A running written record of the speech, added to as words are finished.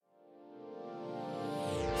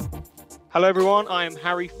Hello everyone, I am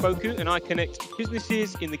Harry Foku and I connect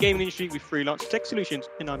businesses in the gaming industry with freelance tech solutions,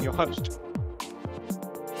 and I'm your host.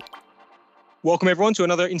 Welcome everyone to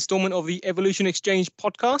another installment of the Evolution Exchange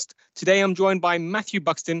podcast. Today I'm joined by Matthew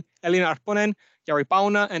Buxton, Elina Arponen, Jari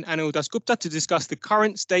Pauna and Anu Dasgupta to discuss the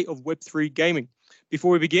current state of Web3 gaming.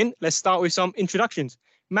 Before we begin, let's start with some introductions.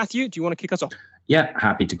 Matthew, do you want to kick us off? Yeah,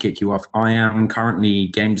 happy to kick you off. I am currently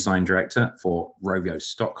game design director for Rovio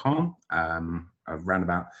Stockholm. Around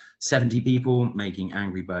about 70 people making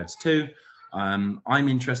Angry Birds 2. I'm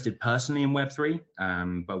interested personally in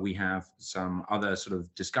Web3, but we have some other sort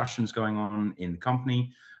of discussions going on in the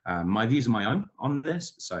company. My views are my own on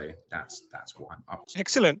this, so that's what I'm up to.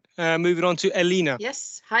 Excellent. Moving on to Elina.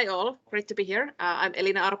 Yes, hi all. Great to be here. I'm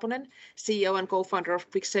Elina Arponen, CEO and co-founder of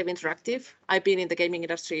QuickSave Interactive. I've been in the gaming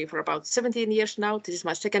industry for about 17 years now. This is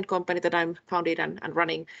my second company that I'm founded and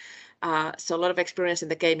running. So a lot of experience in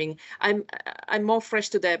the gaming. I'm more fresh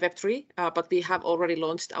to the Web3, but we have already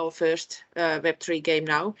launched our first Web3 game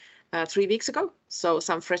now 3 weeks ago. So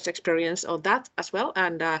some fresh experience on that as well.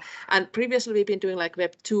 And previously we've been doing like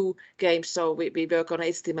Web2 games. So we work on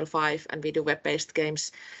HTML5 and we do web-based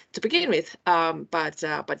games to begin with. But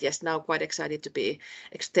yes, now quite excited to be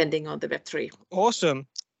extending on the Web3. Awesome.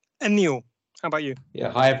 And Neil, how about you? Yeah,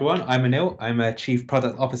 hi everyone. I'm Anil. I'm a Chief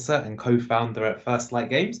Product Officer and co-founder at First Light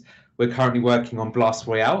Games. We're currently working on Blast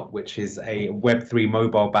Royale, which is a Web3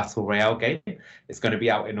 mobile battle royale game. It's going to be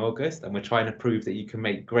out in August, and we're trying to prove that you can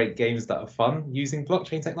make great games that are fun using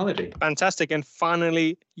blockchain technology. Fantastic. And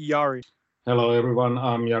finally, Jari. Hello everyone,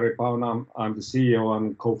 I'm Jari Pauna. I'm the CEO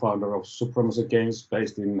and co-founder of Supremacy Games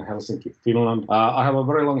based in Helsinki, Finland. I have a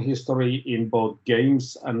very long history in both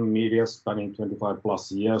games and media spanning 25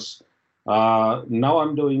 plus years. Now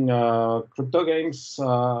I'm doing crypto games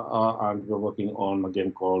and we're working on a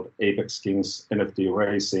game called Apex Kings NFT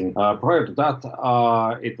Racing. Prior to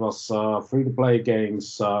that, it was free-to-play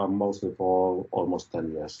games mostly for almost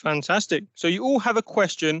 10 years. Fantastic. So you all have a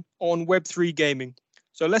question on Web3 gaming.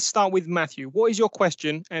 So let's start with Matthew. What is your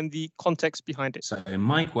question and the context behind it? So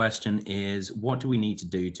my question is, what do we need to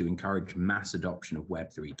do to encourage mass adoption of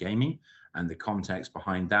Web3 gaming? And the context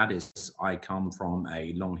behind that is I come from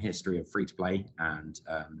a long history of free-to-play and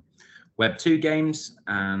Web2 games.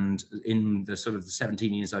 And in the sort of the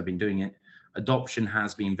 17 years I've been doing it, adoption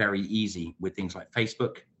has been very easy with things like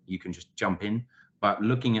Facebook. You can just jump in. But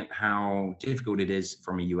looking at how difficult it is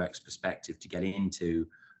from a UX perspective to get into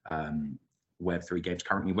Web3 games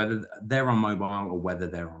currently, whether they're on mobile or whether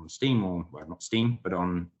they're on Steam or, well, not Steam, but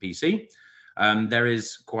on PC, there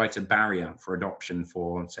is quite a barrier for adoption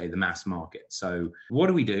for, say, the mass market. So what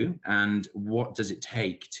do we do and what does it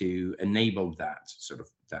take to enable that sort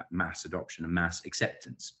of that mass adoption and mass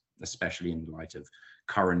acceptance, especially in light of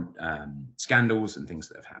current scandals and things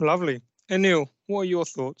that have happened? Lovely. And Neil, what are your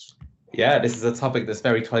thoughts? Yeah, this is a topic that's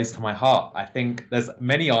very close to my heart. I think there's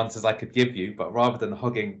many answers I could give you, but rather than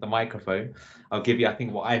hogging the microphone, I'll give you, I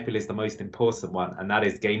think, what I feel is the most important one, and that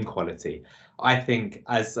is game quality. I think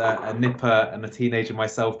as a nipper and a teenager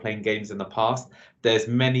myself playing games in the past, there's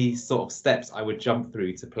many sort of steps I would jump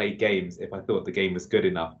through to play games if I thought the game was good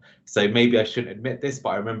enough. So maybe I shouldn't admit this, but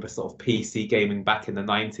I remember sort of PC gaming back in the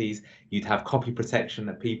 90s. You'd have copy protection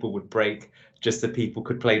that people would break just so people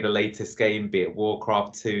could play the latest game, be it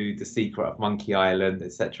Warcraft 2, The Secret of Monkey Island,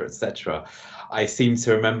 etc., etc. I seem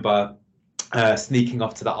to remember sneaking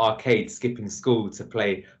off to the arcade, skipping school to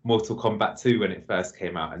play Mortal Kombat 2 when it first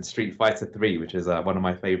came out, and Street Fighter 3, which is one of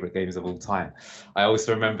my favorite games of all time. I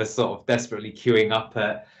also remember sort of desperately queuing up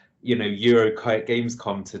at, you know, Euro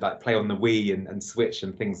Gamescom to like play on the Wii and Switch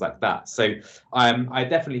and things like that. So I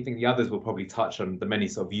definitely think the others will probably touch on the many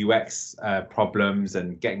sort of UX problems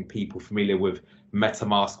and getting people familiar with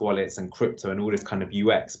MetaMask wallets and crypto and all this kind of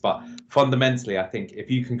UX. But fundamentally, I think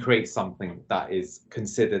if you can create something that is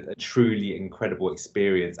considered a truly incredible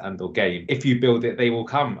experience and or game, if you build it, they will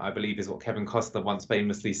come, I believe is what Kevin Costner once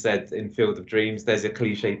famously said in Field of Dreams. There's a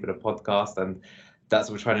cliche for the podcast, and that's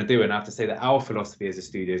what we're trying to do. And I have to say that our philosophy as a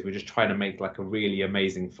studio is we're just trying to make like a really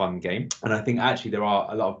amazing, fun game. And I think actually there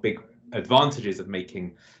are a lot of big advantages of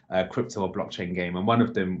making a crypto or blockchain game. And one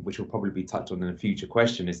of them, which will probably be touched on in a future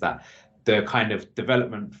question, is that the kind of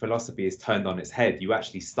development philosophy is turned on its head. You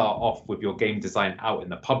actually start off with your game design out in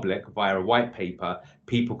the public via a white paper.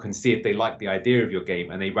 People can see if they like the idea of your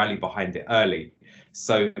game and they rally behind it early.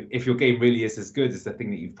 So if your game really is as good as the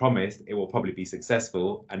thing that you've promised, it will probably be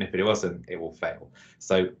successful. And if it wasn't, it will fail.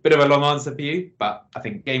 So bit of a long answer for you, but I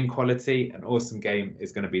think game quality, an awesome game,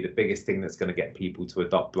 is going to be the biggest thing that's going to get people to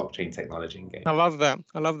adopt blockchain technology in games. I love that.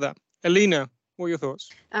 I love that. Elina, What are your thoughts?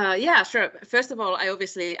 Yeah, sure. First of all, I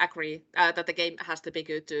obviously agree that the game has to be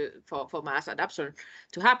good for mass adoption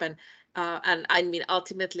to happen. And I mean,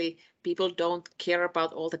 ultimately, people don't care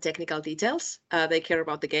about all the technical details. They care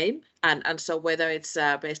about the game, and so whether it's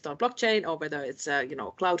based on blockchain or whether it's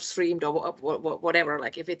cloud streamed or whatever,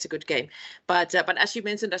 like if it's a good game. But as you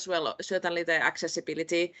mentioned as well, certainly the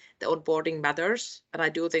accessibility, the onboarding matters, and I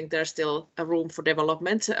do think there's still a room for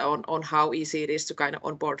development on how easy it is to kind of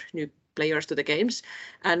onboard new players to the games,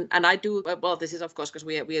 and I do well. This is of course because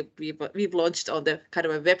we've launched on the kind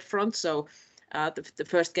of a web front. So the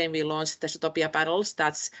first game we launched, the Zootopia Battles,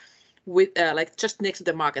 that's with like just next to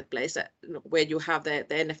the marketplace where you have the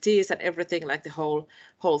NFTs and everything, like the whole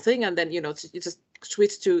thing, and then you just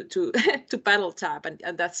switch to to Battle tab,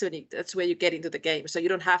 and that's where you get into the game. So you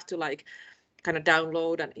don't have to like kind of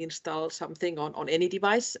download and install something on any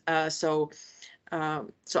device. So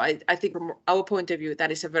I think from our point of view,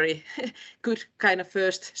 that is a very good kind of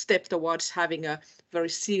first step towards having a very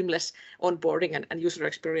seamless onboarding and user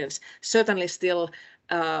experience. Certainly still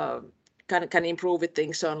can improve with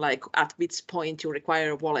things on like at which point you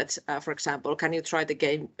require a wallet, for example. Can you try the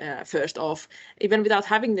game first off, even without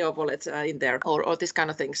having your wallet in there, or this kind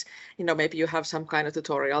of things? Maybe you have some kind of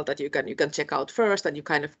tutorial that you can check out first, and you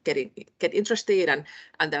kind of get interested,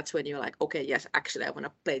 and that's when you're like, okay, yes, actually I want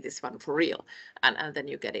to play this one for real, and then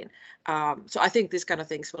you get in. So I think these kind of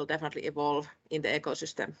things will definitely evolve in the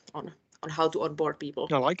ecosystem on how to onboard people.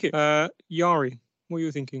 I like it. Jari, what are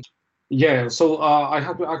you thinking? Yeah, so I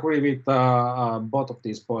have to agree with both of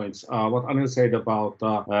these points. What Anil said about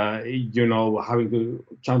having to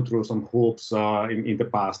jump through some hoops in the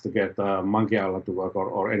past to get Monkey Island to work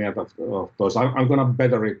or any other of those. I'm gonna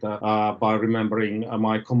better it by remembering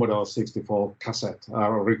my Commodore 64 cassette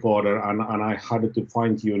recorder, and I had to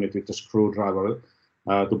fine tune it with a screwdriver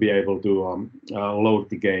to be able to load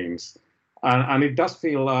the games. And it does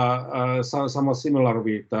feel somewhat similar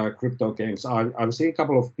with crypto games. I've seen a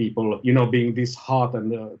couple of people, being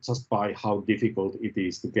disheartened just by how difficult it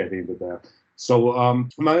is to get into there. So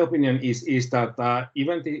my opinion is that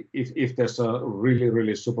even if there's a really,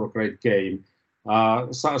 really super great game,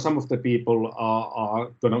 some of the people are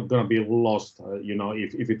gonna be lost,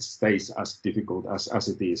 if it stays as difficult as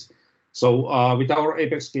it is. So with our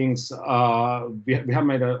Apex Kings, we have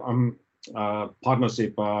made a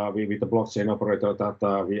partnership with the blockchain operator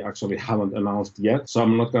that we actually haven't announced yet. So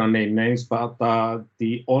I'm not going to name names, but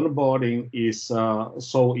the onboarding is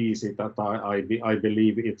so easy that I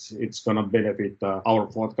believe it's going to benefit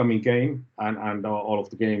our forthcoming game and all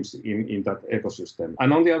of the games in that ecosystem.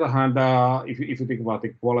 And on the other hand, if you think about the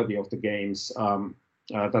quality of the games,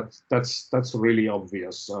 that's really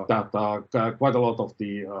obvious that quite a lot of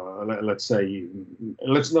the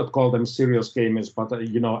let's not call them serious gamers, but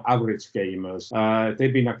average gamers,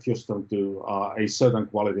 they've been accustomed to a certain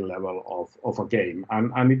quality level of a game,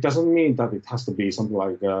 and it doesn't mean that it has to be something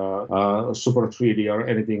like super 3D or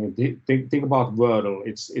anything. Think about Wordle.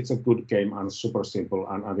 It's a good game and super simple,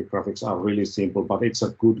 and the graphics are really simple, but it's a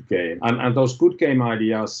good game. And those good game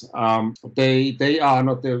ideas, they are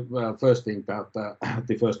not the first thing that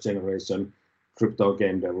the first generation crypto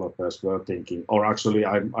game developers were thinking, or actually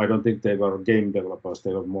I don't think they were game developers,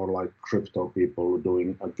 they were more like crypto people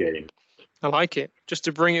doing a game. I like it. Just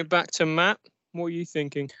to bring it back to Matt, what are you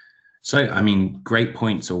thinking? So, I mean, great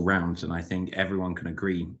points all round, and I think everyone can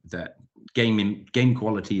agree that game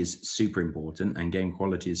quality is super important, and game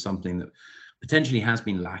quality is something that potentially has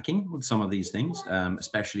been lacking with some of these things,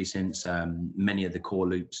 especially since many of the core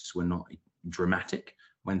loops were not dramatic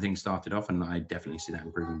when things started off, and I definitely see that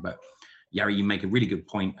improving. But Jari, you make a really good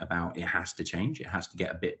point about it has to change. It has to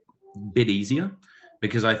get a bit easier,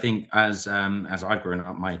 because I think as I've grown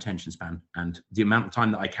up, my attention span and the amount of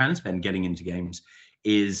time that I can spend getting into games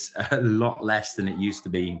is a lot less than it used to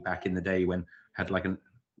be back in the day when I had like a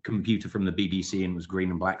computer from the BBC and was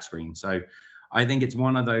green and black screen. So I think it's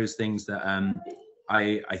one of those things that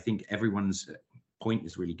I think everyone's point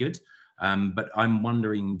is really good. But I'm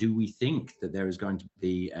wondering, do we think that there is going to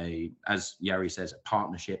be as Jari says, a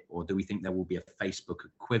partnership, or do we think there will be a Facebook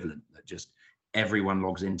equivalent that just everyone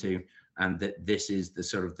logs into, and that this is the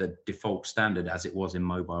sort of the default standard as it was in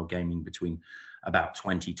mobile gaming between about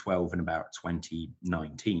 2012 and about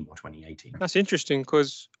 2019 or 2018? That's interesting,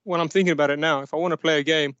 because when I'm thinking about it now, if I want to play a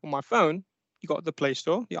game on my phone, you got the Play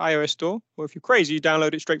Store, the iOS Store, or if you're crazy, you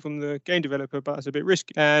download it straight from the game developer, but that's a bit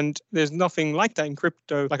risky. And there's nothing like that in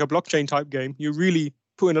crypto, like a blockchain type game. You really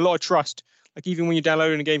put in a lot of trust. Like even when you're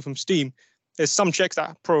downloading a game from Steam, there's some checks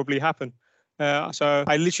that probably happen. So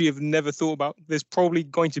I literally have never thought about, there's probably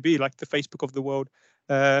going to be like the Facebook of the world.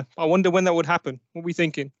 I wonder when that would happen. What are we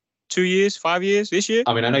thinking? 2 years, 5 years, this year?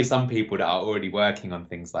 I mean, I know some people that are already working on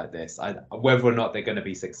things like this. Whether or not they're going to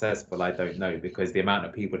be successful, I don't know, because the amount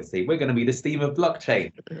of people that say we're going to be the Steam of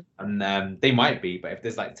blockchain, and they might be, but if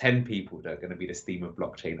there's like 10 people that are going to be the Steam of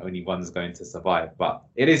blockchain, only one's going to survive. But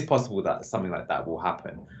it is possible that something like that will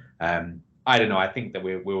happen. I don't know. I think that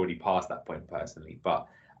we're already past that point personally, but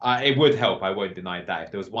it would help. I won't deny that.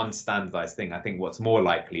 If there was one standardized thing, I think what's more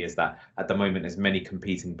likely is that at the moment there's many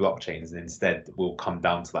competing blockchains, and instead we'll come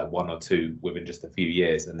down to like one or two within just a few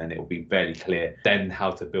years, and then it will be very clear then how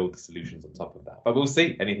to build the solutions on top of that. But we'll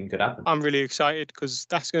see. Anything could happen. I'm really excited because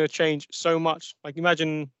that's going to change so much. Like I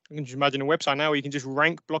can just imagine a website now where you can just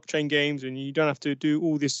rank blockchain games and you don't have to do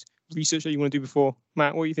all this research that you want to do before.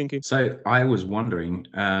 Matt, what are you thinking? So I was wondering,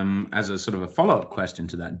 as a sort of a follow-up question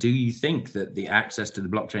to that, do you think that the access to the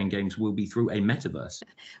blockchain games will be through a metaverse?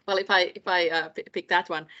 Well, if I pick that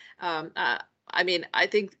one, I mean, I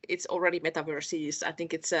think it's already metaverses. I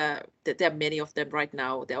think it's there are many of them right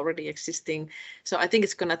now. They're already existing. So I think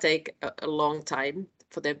it's going to take a long time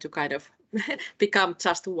for them to kind of become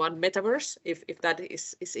just one metaverse. If that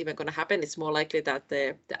is even going to happen, it's more likely that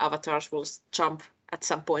the avatars will jump at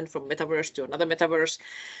some point from metaverse to another metaverse.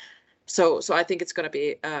 So I think it's going to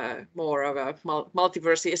be more of a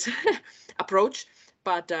multiverses approach.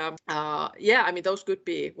 But yeah, I mean, those could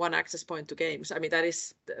be one access point to games. I mean, that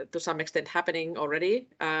is to some extent happening already.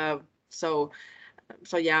 So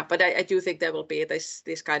yeah, but I do think there will be this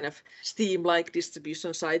kind of Steam-like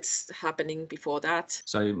distribution sites happening before that.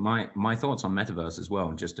 So my thoughts on metaverse as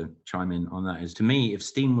well, just to chime in on that, is to me, if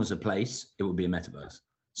Steam was a place, it would be a metaverse.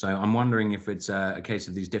 So I'm wondering if it's a case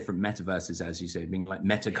of these different metaverses, as you said, being like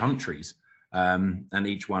meta countries, and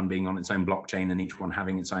each one being on its own blockchain and each one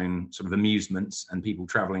having its own sort of amusements and people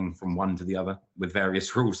traveling from one to the other with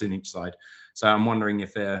various rules in each side. So I'm wondering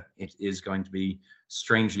if it is going to be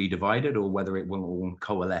strangely divided or whether it will all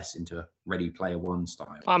coalesce into Ready Player One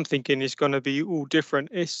style. I'm thinking it's going to be all different.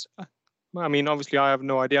 I mean, obviously I have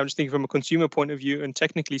no idea. I'm just thinking from a consumer point of view, and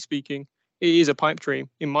technically speaking, it is a pipe dream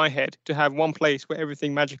in my head to have one place where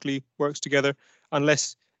everything magically works together,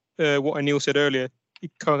 unless what Anil said earlier, it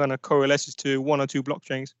kind of coalesces to one or two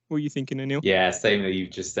blockchains. What are you thinking, Anil? Yeah, same that you've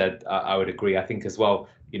just said. I would agree. I think as well,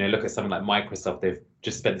 look at something like Microsoft. They've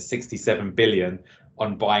just spent 67 billion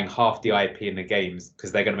on buying half the IP in the games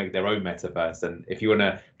because they're going to make their own metaverse. And if you want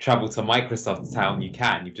to travel to Microsoft town, you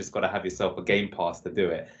can. You've just got to have yourself a Game Pass to do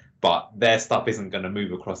it. But their stuff isn't going to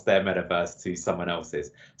move across their metaverse to someone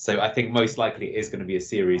else's. So I think most likely it is going to be a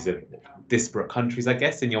series of disparate countries, I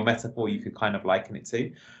guess, in your metaphor, you could kind of liken it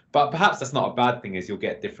to. But perhaps that's not a bad thing, as you'll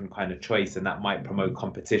get different kind of choice, and that might promote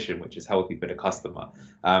competition, which is healthy for the customer.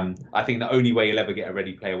 I think the only way you'll ever get a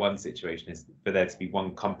Ready Player One situation is for there to be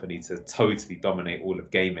one company to totally dominate all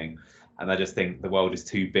of gaming. And I just think the world is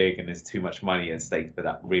too big and there's too much money at stake for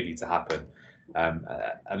that really to happen.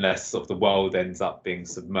 Unless sort of the world ends up being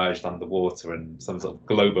submerged underwater and some sort of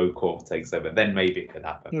Globocorp takes over, then maybe it could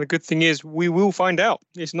happen. And the good thing is we will find out.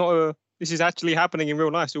 This is actually happening in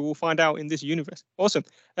real life, so we'll find out in this universe. Awesome.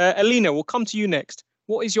 Elina, we'll come to you next.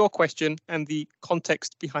 What is your question and the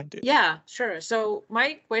context behind it? Yeah, sure. So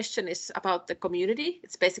my question is about the community.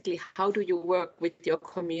 It's basically, how do you work with your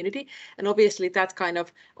community? And obviously that kind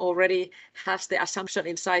of already has the assumption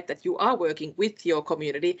inside that you are working with your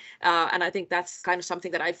community. And I think that's kind of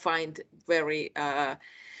something that I find very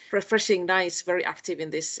refreshing, nice, very active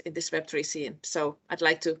in this Web3 scene. So I'd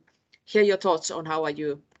like to hear your thoughts on how are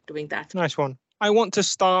you doing that. Nice one. I want to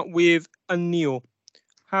start with Anil.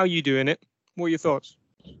 How are you doing it? What are your thoughts?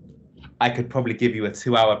 I could probably give you a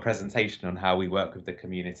 2-hour presentation on how we work with the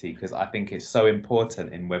community, because I think it's so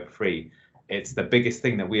important in Web3. It's the biggest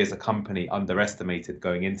thing that we as a company underestimated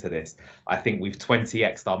going into this. I think we've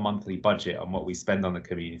 20x'd our monthly budget on what we spend on the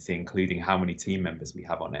community, including how many team members we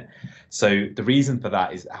have on it. So the reason for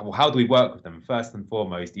that is, how do we work with them? First and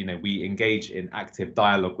foremost, we engage in active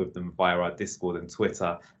dialogue with them via our Discord and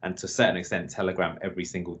Twitter, and to a certain extent Telegram every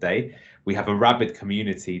single day. We have a rabid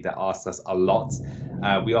community that asks us a lot.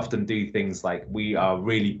 We often do things like, we are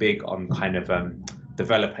really big on kind of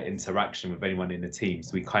developer interaction with anyone in the team.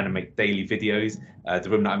 So we kind of make daily videos. The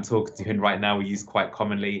room that I'm talking to in right now, we use quite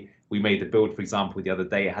commonly. We made a build, for example, the other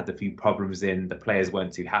day. It had a few problems in. The players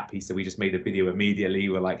weren't too happy, so we just made a video immediately.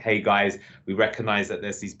 We're like, hey guys, we recognize that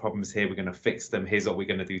there's these problems here. We're going to fix them. Here's what we're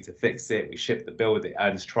going to do to fix it. We ship the build. It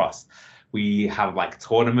earns trust. We have like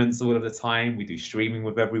tournaments all of the time. We do streaming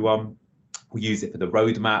with everyone. We use it for the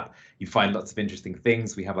roadmap. You find lots of interesting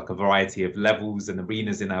things. We have like a variety of levels and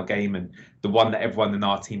arenas in our game, and the one that everyone in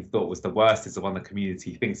our team thought was the worst is the one the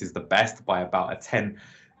community thinks is the best by about a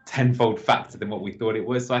tenfold factor than what we thought it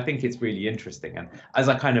was. So I think it's really interesting. And as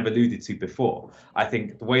I kind of alluded to before, I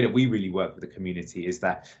think the way that we really work with the community is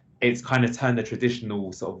that it's kind of turned the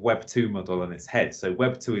traditional sort of Web 2 model on its head. So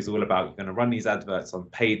Web 2 is all about, you're going to run these adverts on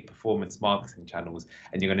paid performance marketing channels,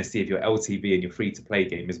 and you're going to see if your LTV and your free-to-play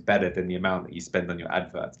game is better than the amount that you spend on your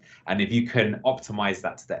adverts. And if you can optimize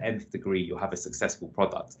that to the nth degree, you'll have a successful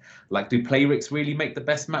product. Like, do Playrix really make the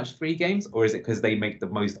best match 3 games, or is it because they make the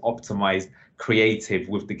most optimized creative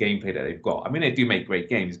with the gameplay that they've got? I mean, they do make great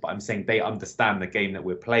games, but I'm saying they understand the game that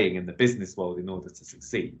we're playing in the business world in order to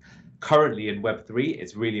succeed. Currently in Web3,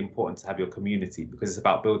 it's really important to have your community, because it's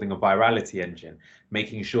about building a virality engine,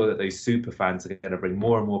 making sure that those super fans are going to bring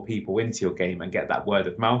more and more people into your game and get that word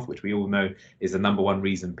of mouth, which we all know is the #1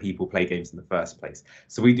 reason people play games in the first place.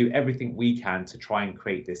 So we do everything we can to try and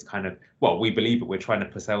create this kind of, well, we believe it, we're trying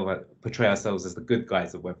to portray ourselves as the good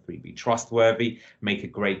guys of Web3, be trustworthy, make a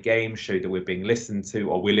great game, show that we're being listened to,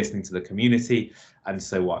 or we're listening to the community, and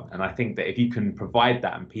so on. And I think that if you can provide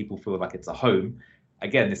that and people feel like it's a home,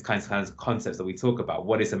 again, this kind of concepts that we talk about,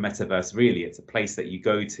 what is a metaverse really? It's a place that you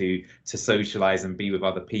go to socialize and be with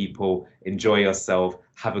other people, enjoy yourself,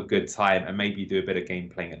 have a good time, and maybe do a bit of game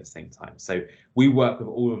playing at the same time. So we work with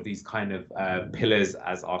all of these kind of pillars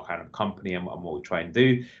as our kind of company, and what we try and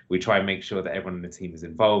do. We try and make sure that everyone in the team is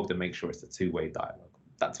involved and make sure it's a two-way dialogue.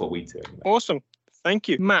 That's what we do. Anyway. Awesome. Thank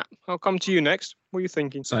you. Matt, I'll come to you next. What are you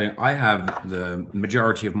thinking? So I have the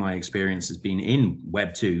majority of my experience has been in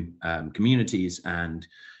Web 2 communities, and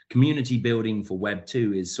community building for Web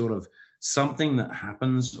 2 is sort of something that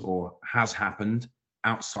happens or has happened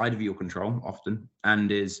outside of your control often,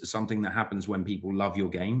 and is something that happens when people love your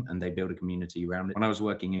game and they build a community around it. When I was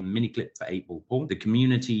working in Miniclip for 8 Ball Pool, the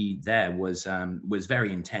community there was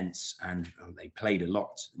very intense, and they played a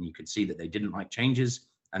lot, and you could see that they didn't like changes,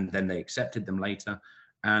 and then they accepted them later.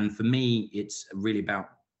 And for me, it's really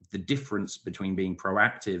about the difference between being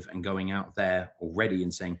proactive and going out there already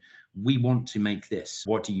and saying, we want to make this,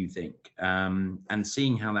 what do you think? And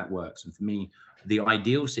seeing how that works. And for me, the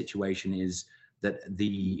ideal situation is that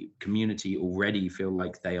the community already feel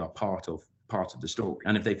like they are part of the story.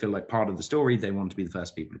 And if they feel like part of the story, they want to be the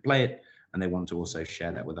first people to play it, and they want to also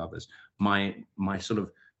share that with others. My sort of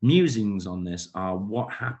musings on this are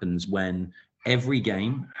what happens when every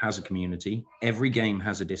game has a community, every game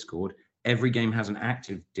has a Discord, every game has an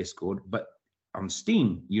active Discord, but on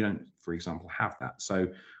Steam, you don't, for example, have that. So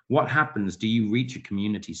what happens? Do you reach a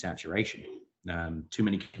community saturation? Too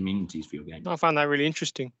many communities for your game? I found that really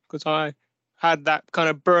interesting, because I had that kind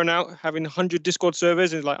of burnout, having 100 Discord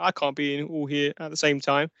servers, and like, I can't be in all here at the same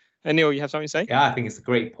time. And Neil, you have something to say? Yeah, I think it's a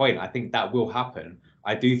great point. I think that will happen.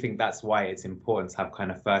 I do think that's why it's important to have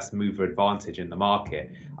kind of first mover advantage in the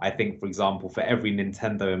market. I think, for example, for every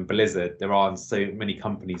Nintendo and Blizzard, there aren't so many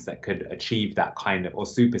companies that could achieve that kind of, or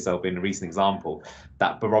Supercell being a recent example,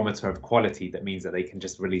 that barometer of quality that means that they can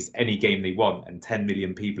just release any game they want and 10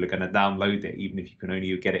 million people are going to download it, even if you can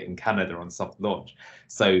only get it in Canada on soft launch.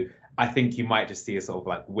 So I think you might just see a sort of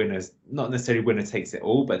like winners, not necessarily winner takes it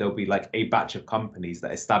all, but there'll be like a batch of companies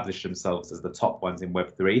that establish themselves as the top ones in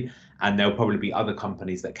Web3. And there'll probably be other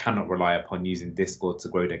companies that cannot rely upon using Discord to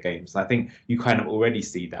grow their games. So I think you kind of already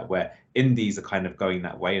see that, where indies are kind of going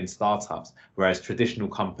that way and startups, whereas traditional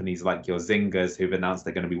companies like your Zyngas, who've announced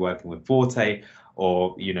they're going to be working with Forte,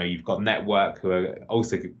 or, you know, you've got Network, who are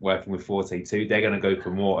also working with Forte too. They're going to go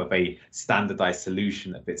for more of a standardized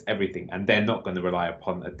solution that fits everything, and they're not going to rely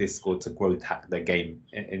upon a Discord to grow their game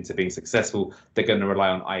into being successful. They're going to rely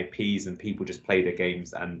on IPs, and people just play their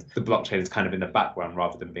games, and the blockchain is kind of in the background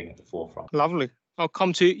rather than being at the forefront. Lovely. I'll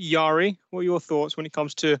come to Jari. What are your thoughts when it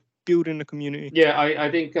comes to building a community? Yeah,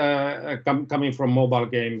 I think coming from mobile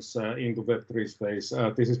games into Web3 space,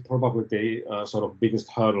 this is probably the sort of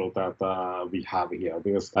biggest hurdle that we have here,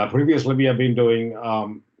 because previously we have been doing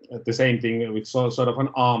the same thing with sort of an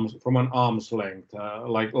arm's length,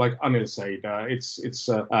 like Anil said. It's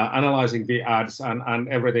analyzing the ads and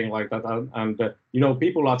everything like that, and you know,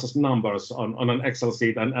 people are just numbers on an Excel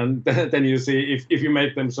sheet, and then you see if you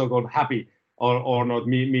make them so-called happy or not,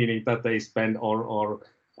 meaning that they spend or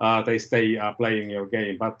they stay playing your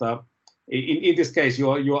game. But in this case,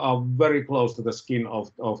 you are very close to the skin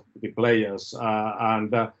of the players,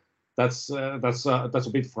 and that's a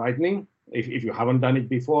bit frightening if you haven't done it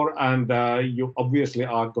before, and you obviously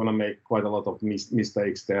are gonna make quite a lot of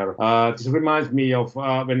mistakes there. This reminds me of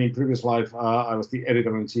when in previous life I was the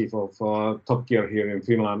editor-in-chief of Top Gear here in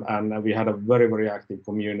Finland, and we had a very active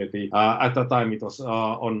community. At that time, it was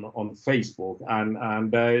on Facebook,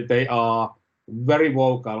 and they are very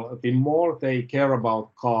vocal. The more they care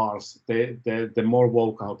about cars, the more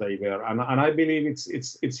vocal they were, and I believe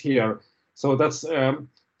it's here. So that's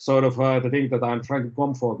sort of the thing that I'm trying to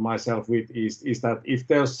comfort myself with is that if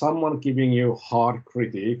there's someone giving you hard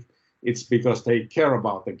critique, it's because they care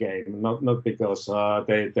about the game, not because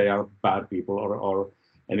they are bad people or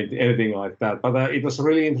anything like that. But it was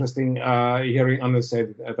really interesting hearing Anna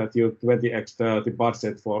said that you 20x the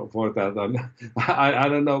budget for that. And I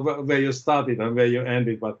don't know where you started and where you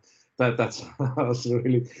ended, but that's was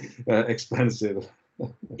really expensive.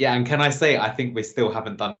 Yeah, and can I say, I think we still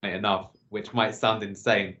haven't done it enough, which might sound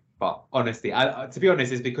insane, but honestly, to be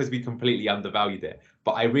honest, it's because we completely undervalued it.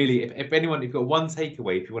 But I really, if anyone, if you've got one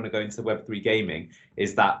takeaway, if you want to go into Web3 gaming,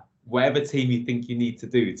 is that whatever team you think you need to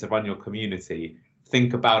do to run your community,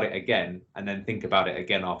 think about it again, and then think about it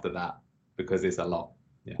again after that, because it's a lot.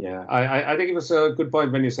 Yeah, I think it was a good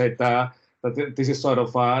point when you said that this is sort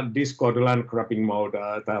of a Discord land grabbing mode,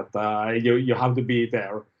 that you have to be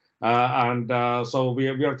there. So we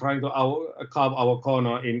are trying to carve our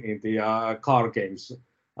corner in the car games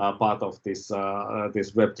part of this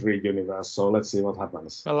Web3 universe. So let's see what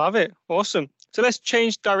happens. I love it. Awesome. So let's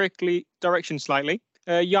change direction slightly.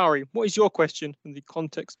 Jari, what is your question and the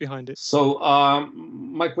context behind it? So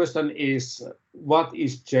my question is, what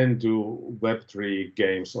is Gen 2 Web3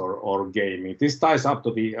 games or gaming? This ties up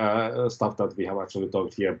to the stuff that we have actually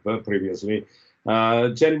talked here previously.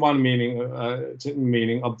 Gen 1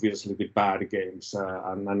 meaning obviously the bad games,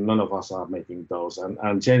 and none of us are making those.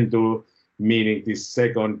 And Gen 2 meaning the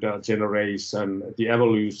second generation, the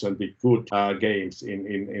evolution, the good games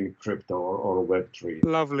in crypto or Web3.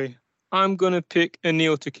 Lovely. I'm going to pick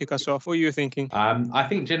Anil to kick us off. What are you thinking? I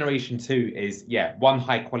think Generation 2 is, one,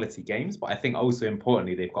 high quality games, but I think also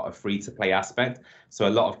importantly, they've got a free to play aspect. So a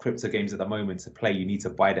lot of crypto games at the moment to play, you need to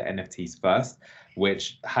buy the NFTs first,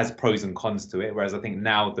 which has pros and cons to it. Whereas I think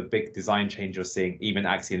now the big design change you're seeing, even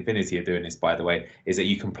Axie Infinity are doing this, by the way, is that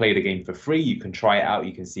you can play the game for free, you can try it out,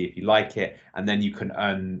 you can see if you like it, and then you can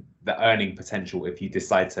earn the earning potential if you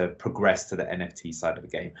decide to progress to the NFT side of the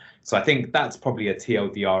game. So I think that's probably a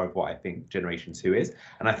TLDR of what I think Generation 2 is.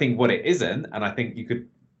 And I think what it isn't, and I think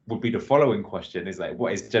would be the following question, is like,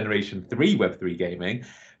 what is Generation 3 Web3 gaming?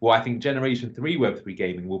 Well, I think Generation 3 Web3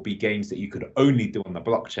 gaming will be games that you could only do on the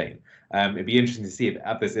blockchain. It'd be interesting to see if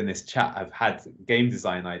others in this chat have had game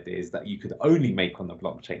design ideas that you could only make on the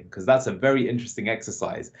blockchain, because that's a very interesting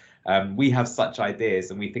exercise. We have such ideas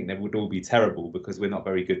and we think they would all be terrible because we're not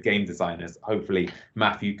very good game designers. Hopefully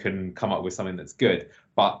Matthew can come up with something that's good,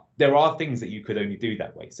 but there are things that you could only do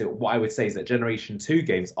that way. So what I would say is that Generation 2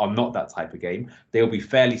 games are not that type of game. They'll be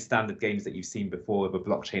fairly standard games that you've seen before with a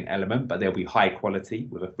blockchain element, but they'll be high quality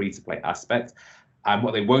with a free to play aspect. And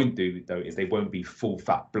what they won't do, though, is they won't be full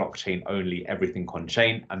fat blockchain only, everything on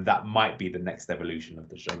chain. And that might be the next evolution of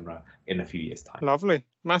the genre in a few years' time. Lovely.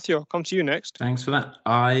 Matthew, I'll come to you next. Thanks for that.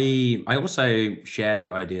 I also share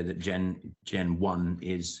the idea that Gen 1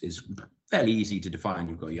 is fairly easy to define.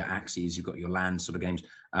 You've got your Axies, you've got your land sort of games,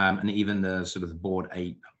 and even the sort of the Bored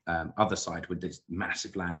Ape other side with this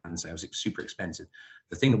massive land sales. It's super expensive.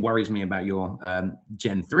 The thing that worries me about your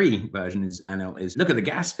Gen 3 version is look at the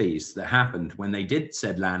gas fees that happened when they did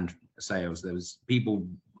said land sales. There was people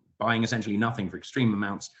buying essentially nothing for extreme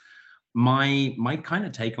amounts. My kind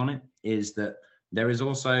of take on it is that there is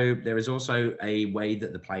also a way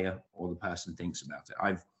that the player or the person thinks about it.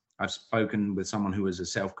 I've spoken with someone who was a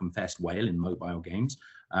self-confessed whale in mobile games,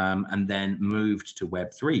 and then moved to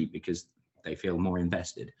Web3 because they feel more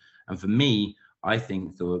invested. And for me, I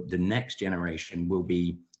think the next generation will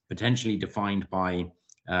be potentially defined by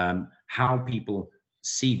how people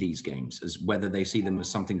see these games, as whether they see them as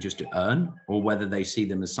something just to earn or whether they see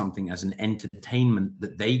them as something as an entertainment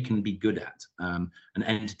that they can be good at, an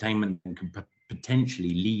entertainment that can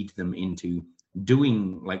potentially lead them into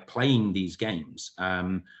playing these games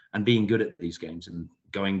and being good at these games and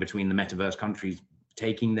going between the metaverse countries,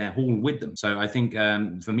 taking their haul with them. So I think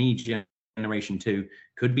for me, Generation 2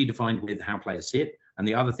 could be defined with how players see it. And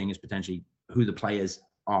the other thing is potentially who the players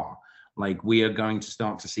are. Like, we are going to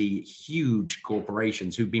start to see huge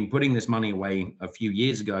corporations who've been putting this money away a few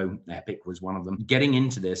years ago, Epic was one of them, getting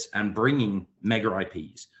into this and bringing mega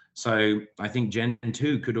IPs. So I think Gen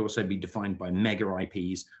 2 could also be defined by mega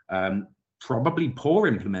IPs, probably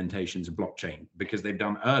poor implementations of blockchain because they've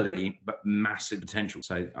done early, but massive potential.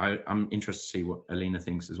 So I'm interested to see what Elina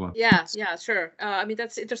thinks as well. Yeah, sure. I mean,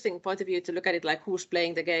 that's interesting point of view to look at it, like who's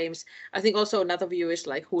playing the games. I think also another view is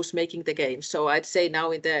like who's making the games. So I'd say now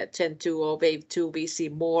in the Gen 2 or Wave 2, we see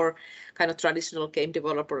more kind of traditional game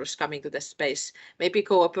developers coming to the space, maybe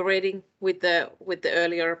cooperating with the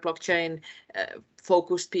earlier blockchain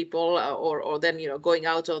focused people, or then going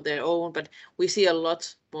out on their own. But we see a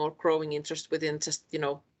lot more growing interest within just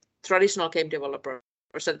traditional game developers,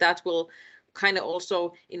 so that will kind of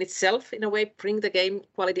also in itself, in a way, bring the game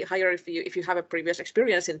quality higher if you have a previous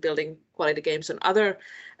experience in building quality games on other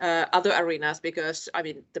arenas, because I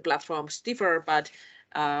mean the platforms differ, but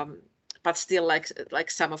still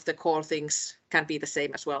like some of the core things can be the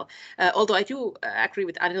same as well. Although I do agree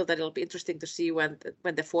with Anil that it'll be interesting to see when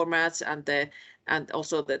the formats and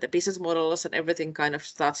also the business models and everything kind of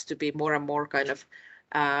starts to be more and more kind of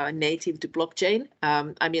native to blockchain.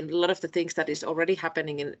 I mean, a lot of the things that is already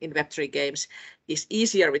happening in Web3 games is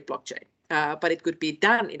easier with blockchain, but it could be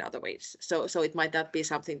done in other ways. So it might not be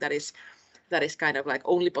something that is kind of like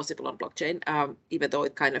only possible on blockchain, even though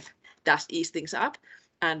it kind of does ease things up.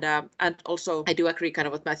 And also, I do agree kind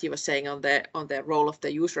of what Matthew was saying on the role of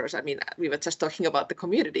the users. I mean, we were just talking about the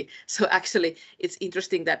community. So actually, it's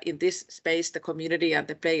interesting that in this space, the community and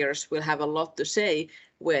the players will have a lot to say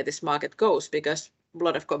where this market goes, because a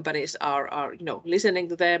lot of companies are listening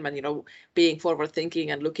to them and being forward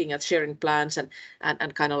thinking and looking at sharing plans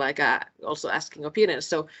and kind of like also asking opinions.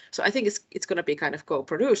 So I think it's going to be kind of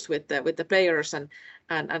co-produced with the players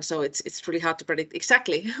and so it's really hard to predict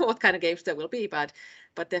exactly what kind of games there will be, but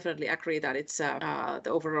definitely agree that it's the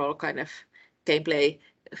overall kind of gameplay,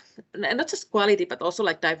 and not just quality, but also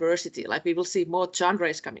like diversity. Like we will see more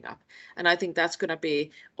genres coming up, and I think that's going to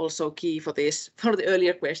be also key for the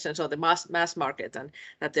earlier questions on the mass market, and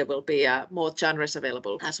that there will be more genres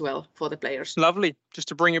available as well for the players. Lovely. Just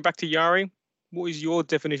to bring it back to Jari, what is your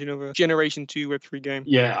definition of a Generation 2 Web3 game?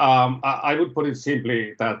 Yeah, I would put it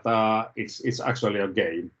simply that it's actually a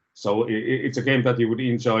game. So it's a game that you would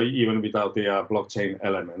enjoy even without the blockchain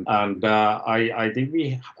element. And I think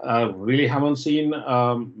we really haven't seen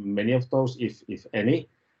many of those, if any.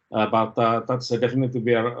 But that's definitely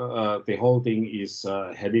where the whole thing is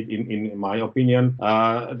headed, in my opinion.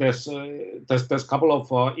 There's a couple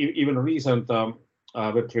of even recent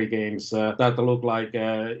Web3 games that look like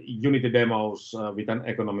Unity demos with an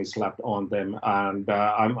economy slapped on them, and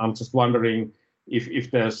I'm just wondering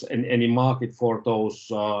if there's any market for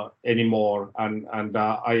those anymore, and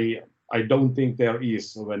I don't think there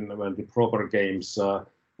is when the proper games or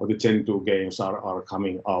the Gen 2 games are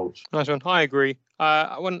coming out. Nice one. I agree.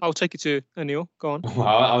 I'll take it to Anil. Go on. Well,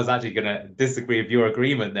 I was actually going to disagree with your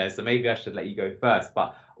agreement there, so maybe I should let you go first.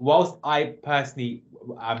 But whilst I personally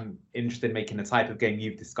am interested in making the type of game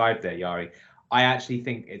you've described there, Jari, I actually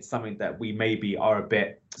think it's something that we maybe are a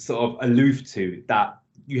bit sort of aloof to, that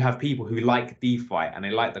you have people who like DeFi and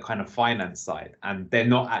they like the kind of finance side, and they're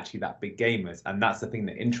not actually that big gamers, and that's the thing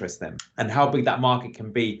that interests them. And how big that market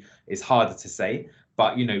can be is harder to say.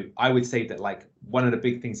 But, I would say that like one of the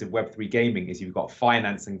big things of Web3 gaming is you've got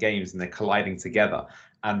finance and games and they're colliding together.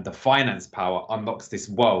 And the finance power unlocks this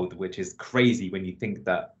world, which is crazy when you think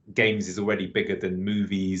that games is already bigger than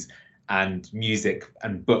movies and music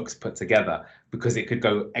and books put together, because it could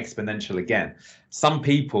go exponential again. Some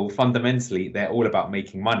people, fundamentally, they're all about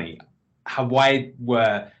making money. Why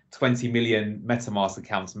were 20 million MetaMask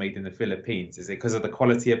accounts made in the Philippines? Is it because of the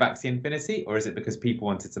quality of Axie Infinity, or is it because people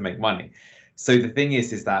wanted to make money? So the thing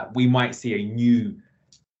is that we might see a new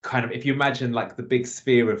kind of, if you imagine like the big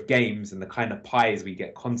sphere of games and the kind of pies we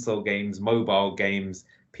get, console games, mobile games,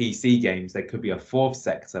 PC games, there could be a fourth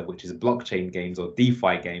sector, which is blockchain games or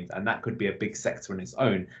DeFi games, and that could be a big sector in its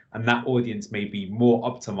own. And that audience may be more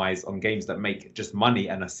optimized on games that make just money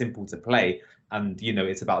and are simple to play. And,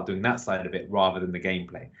 it's about doing that side of it rather than the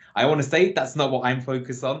gameplay. I want to say that's not what I'm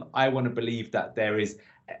focused on. I want to believe that there is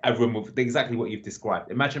a room of exactly what you've described.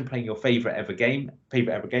 Imagine playing your favorite ever game,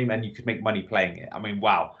 and you could make money playing it. I mean,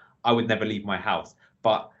 wow, I would never leave my house.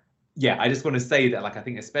 But yeah, I just want to say that, like, I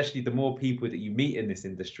think especially the more people that you meet in this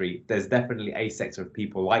industry, there's definitely a sector of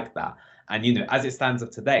people like that. And, as it stands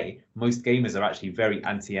up today, most gamers are actually very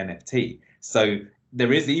anti-NFT. So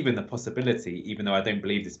there is even the possibility, even though I don't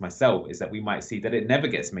believe this myself, is that we might see that it never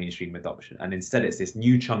gets mainstream adoption. And instead, it's this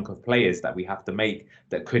new chunk of players that we have to make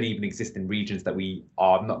that could even exist in regions that we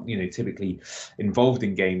are not, typically involved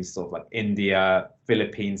in games, sort of like India,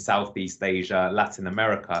 Philippines, Southeast Asia, Latin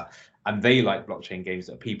America. And they like blockchain games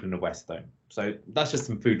that people in the West don't. So that's just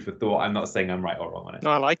some food for thought. I'm not saying I'm right or wrong on it. No,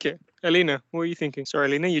 I like it. Elina, what are you thinking? Sorry,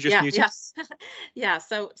 Elina, you just muted. Yes. Yeah,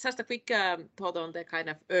 so just a quick thought on the kind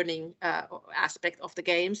of earning aspect of the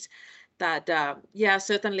games. That,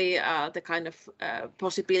 certainly the kind of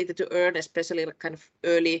possibility to earn, especially like kind of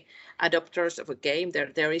early adopters of a game,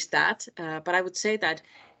 there is that. But I would say that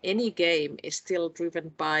any game is still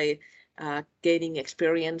driven by gaining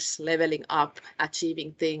experience, leveling up,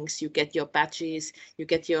 achieving things. You get your badges, you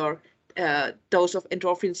get your dose of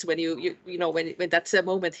endorphins when when that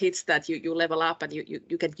moment hits that you level up and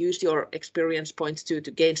you can use your experience points to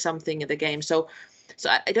gain something in the game. So So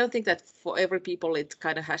I don't think that for every people it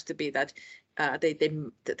kind of has to be that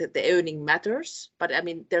the earning matters. But I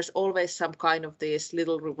mean, there's always some kind of these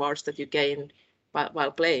little rewards that you gain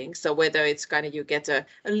while playing. So whether it's kind of you get a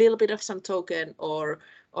little bit of some token or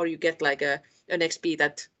you get like an XP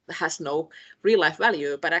that has no real life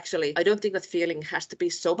value, but actually I don't think that feeling has to be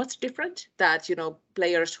so much different, that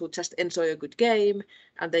players who just enjoy a good game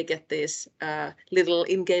and they get these little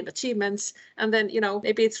in-game achievements, and then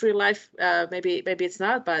maybe it's real life, maybe it's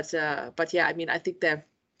not, but yeah, I mean, I think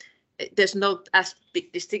there's no as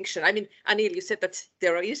big distinction. I mean, Anil, you said that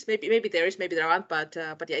there is, maybe there is, maybe there aren't, but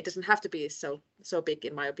yeah, it doesn't have to be so big,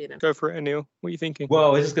 in my opinion. Go for it, Anil. What are you thinking? Well, I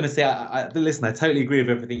was just going to say, listen, I totally agree with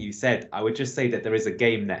everything you said. I would just say that there is a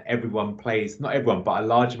game that everyone plays, not everyone, but a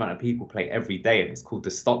large amount of people play every day, and it's called the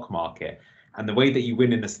stock market. And the way that you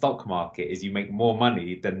win in the stock market is you make more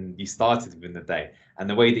money than you started with in the day. And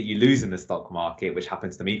the way that you lose in the stock market, which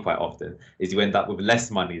happens to me quite often, is you end up with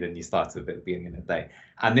less money than you started with at the beginning of the day.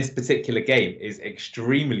 And this particular game is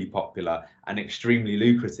extremely popular and extremely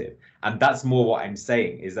lucrative. And that's more what I'm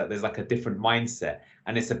saying, is that there's like a different mindset.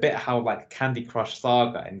 And it's a bit how like Candy Crush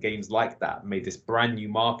Saga and games like that made this brand new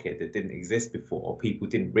market that didn't exist before, or people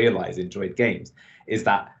didn't realize enjoyed games, is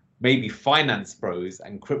that maybe finance bros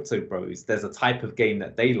and crypto bros, there's a type of game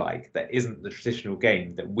that they like that isn't the traditional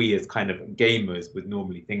game that we as kind of gamers would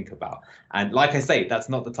normally think about. And like I say, that's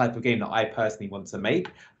not the type of game that I personally want to make,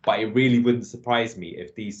 but it really wouldn't surprise me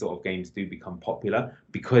if these sort of games do become popular,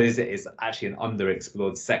 because it is actually an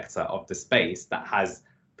underexplored sector of the space that has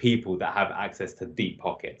people that have access to deep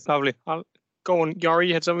pockets. Lovely. Go on, Jari,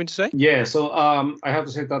 you had something to say? Yeah, so I have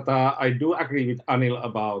to say that I do agree with Anil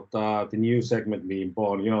about the new segment being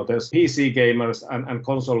born. There's PC gamers and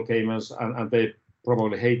console gamers, and they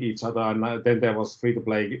probably hate each other. And then there was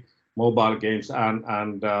free-to-play mobile games,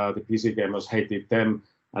 and the PC gamers hated them.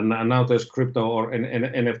 And now there's crypto or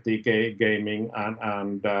NFT gaming,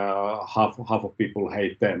 and half of people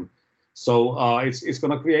hate them. So it's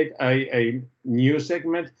going to create a new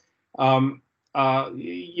segment.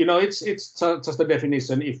 It's just a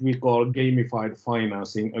definition. If we call gamified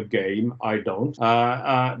financing a game, I don't,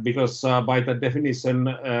 because by the definition,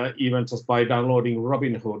 even just by downloading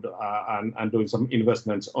Robinhood and doing some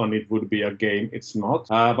investments on it would be a game. It's not.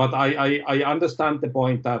 But I understand the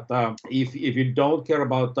point that if you don't care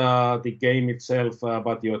about the game itself,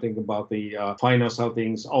 but you're thinking about the financial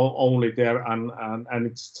things only there, and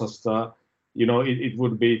it's just. It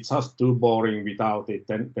would be just too boring without it,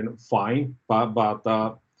 then fine. But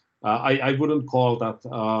I wouldn't call that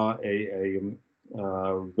a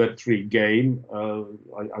Web3 game.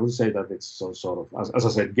 I would say that it's sort of, as I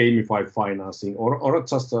said, gamified financing or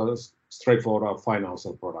just a straightforward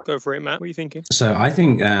financial product. Go for it, Matt. What are you thinking? So I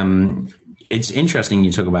think it's interesting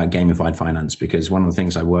you talk about gamified finance, because one of the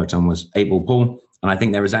things I worked on was 8-Ball Pool. And I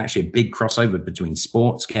think there is actually a big crossover between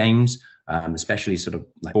sports games, especially sort of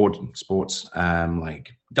like board sports,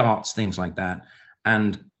 like darts, things like that,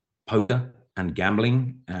 and poker and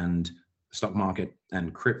gambling and stock market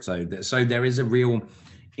and crypto. So there is a real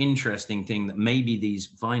interesting thing that maybe these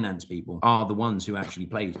finance people are the ones who actually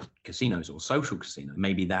play casinos or social casino.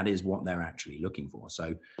 Maybe that is what they're actually looking for.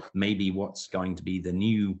 So maybe what's going to be the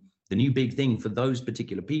new big thing for those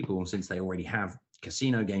particular people, since they already have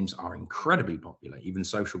casino games are incredibly popular, even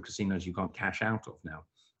social casinos you can't cash out of now.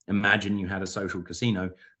 Imagine you had a social casino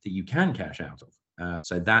that you can cash out of.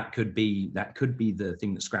 So that could be the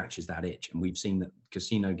thing that scratches that itch. And we've seen that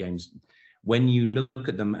casino games, when you look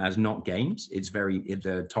at them as not games,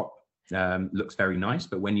 the top looks very nice.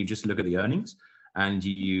 But when you just look at the earnings and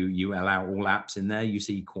you allow all apps in there, you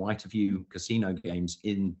see quite a few casino games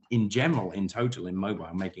in general, in total, in mobile,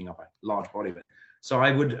 making up a large body of it. So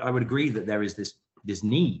I would agree that there is this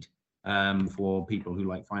need for people who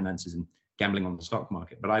like finances and gambling on the stock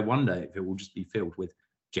market. But I wonder if it will just be filled with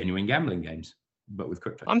genuine gambling games, but with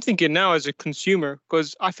crypto. I'm thinking now as a consumer,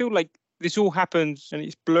 because I feel like this all happens and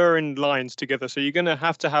it's blurring lines together. So you're going to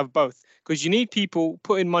have both, because you need people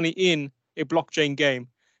putting money in a blockchain game.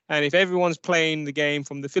 And if everyone's playing the game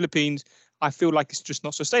from the Philippines, I feel like it's just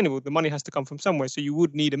not sustainable. The money has to come from somewhere. So you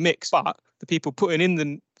would need a mix. But the people putting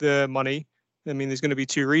in the money, I mean, there's going to be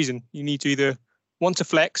two reasons. You need to either want to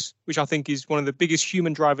flex, which I think is one of the biggest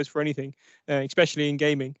human drivers for anything, especially in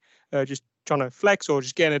gaming, just trying to flex or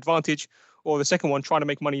just get an advantage, or the second one, trying to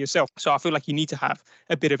make money yourself. So I feel like you need to have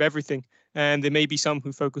a bit of everything. And there may be some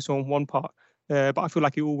who focus on one part but I feel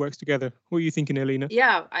like it all works together. What are you thinking, Elina?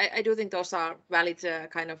 Yeah, I do think those are valid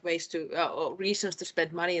kind of ways to or reasons to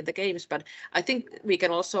spend money in the games, but I think we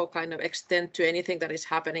can also kind of extend to anything that is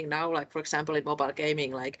happening now, like for example in mobile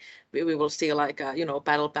gaming, like we will see like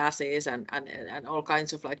battle passes and all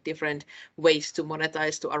kinds of like different ways to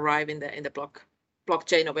monetize to arrive in the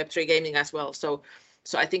blockchain of Web3 gaming as well. So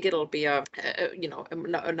I think it'll be a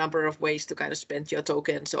number of ways to kind of spend your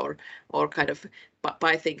tokens or kind of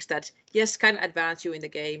buy things that yes kind of advance you in the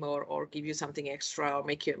game or give you something extra or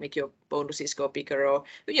make your bonuses go bigger, or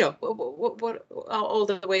what all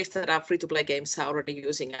the ways that our free to play games are already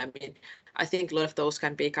using. I mean, I think a lot of those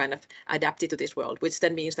can be kind of adapted to this world, which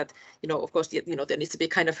then means that of course there needs to be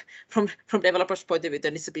kind of from developers' point of view,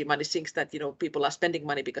 there needs to be money sinks that people are spending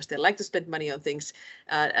money because they like to spend money on things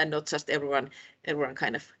and not just everyone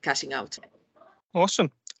kind of cashing out.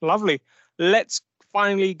 Awesome, lovely. Let's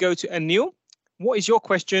finally go to Anil. What is your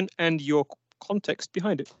question and your context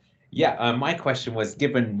behind it? Yeah, my question was,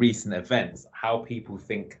 given recent events, how people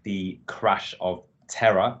think the crash of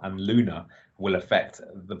Terra and Luna will affect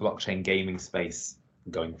the blockchain gaming space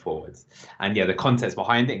going forwards. And yeah, the context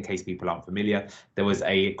behind it, in case people aren't familiar, there was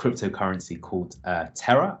a cryptocurrency called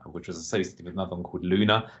Terra, which was associated with another one called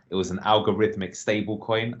Luna. It was an algorithmic stable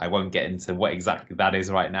coin. I won't get into what exactly that is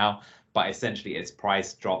right now, but essentially its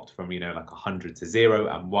price dropped from like 100 to 0,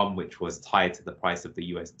 and one which was tied to the price of the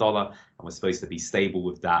US dollar and was supposed to be stable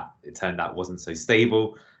with that, it turned out wasn't so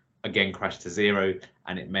stable, again crashed to 0,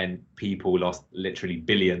 and it meant people lost literally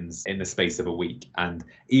billions in the space of a week. And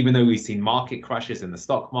even though we've seen market crashes in the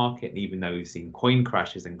stock market, and even though we've seen coin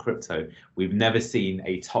crashes in crypto, we've never seen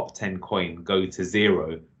a top 10 coin go to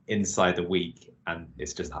 0 inside a week, and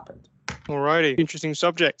it's just happened. Alrighty, interesting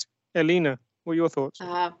subject. Elina, what are your thoughts?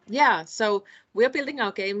 Yeah, so we're building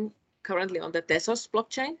our game currently on the Tezos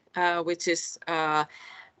blockchain, which is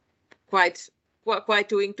quite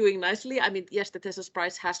doing nicely. I mean, yes, the Tezos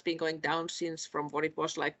price has been going down since from what it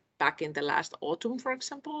was like back in the last autumn, for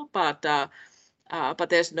example, but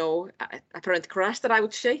there's no apparent crash that I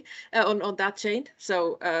would say on that chain.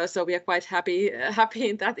 So we are quite happy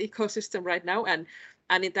in that ecosystem right now, and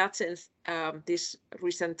in that sense, this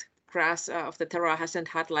recent crash of the Terra hasn't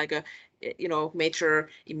had like a major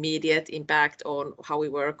immediate impact on how we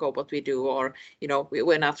work or what we do, or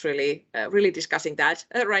we're not really discussing that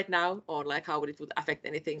right now on like how it would affect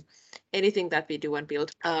anything that we do and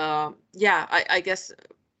build. I guess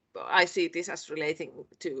I see this as relating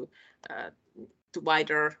to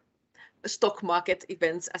wider stock market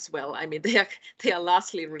events as well. I mean, they are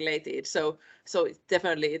largely related. So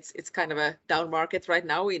definitely it's kind of a down market right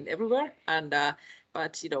now in everywhere, and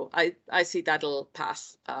but I see that'll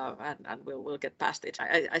pass, and we'll get past it.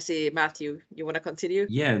 I see Matthew, you want to continue?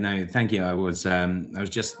 Yeah, no, thank you.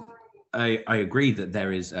 I agree that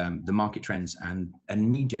there is the market trends and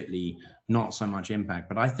immediately not so much impact,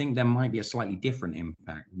 but I think there might be a slightly different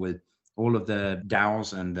impact with all of the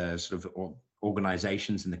DAOs and the sort of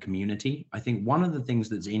organizations in the community. I think one of the things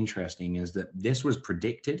that's interesting is that this was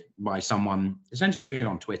predicted by someone essentially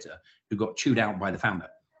on Twitter who got chewed out by the founder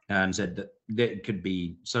and said that it could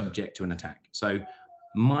be subject to an attack. So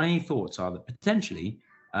my thoughts are that potentially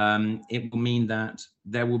it will mean that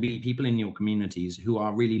there will be people in your communities who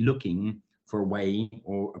are really looking for a way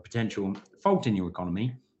or a potential fault in your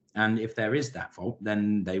economy. And if there is that fault,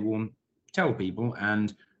 then they will tell people,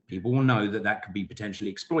 and people will know that that could be potentially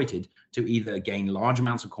exploited to either gain large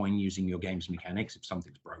amounts of coin using your game's mechanics if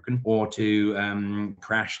something's broken, or to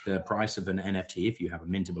crash the price of an NFT if you have a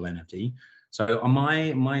mintable NFT. So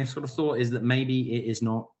my sort of thought is that maybe it is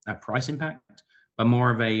not a price impact, but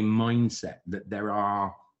more of a mindset that there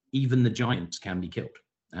are, even the giants can be killed.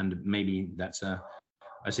 And maybe that's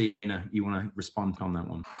I see, you want to respond on that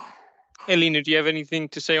one. Elina, do you have anything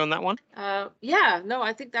to say on that one? Yeah, no,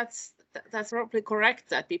 I think that's probably correct,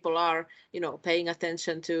 that people are, paying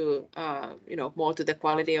attention to, more to the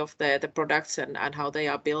quality of the products and how they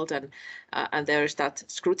are built, and there is that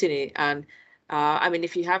scrutiny. And I mean,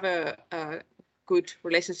 if you have a good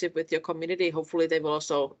relationship with your community, hopefully they will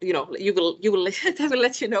also, they will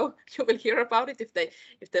let you know. You will hear about it if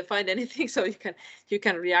they find anything, so you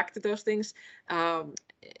can react to those things.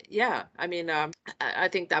 Yeah, I mean, I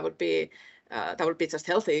think that would be just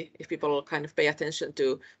healthy if people kind of pay attention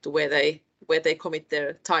to where they commit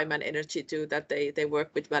their time and energy to, that they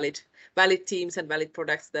work with valid teams and valid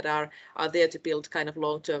products that are there to build kind of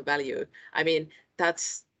long-term value. I mean,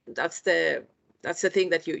 that's the thing,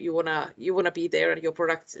 that you wanna be there and your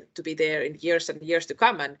product to be there in years and years to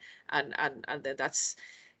come, and then that's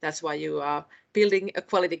That's why you are building a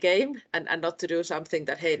quality game and not to do something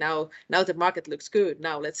that, hey, now the market looks good.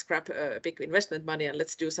 Now let's grab a big investment money and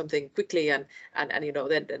let's do something quickly and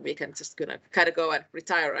then we can just kind of go and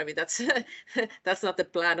retire. I mean, that's that's not the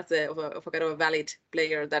plan of a kind of a valid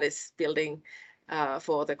player that is building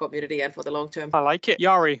for the community and for the long term. I like it.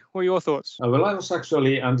 Jari, what are your thoughts? Well, I was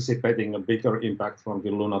actually anticipating a bigger impact from the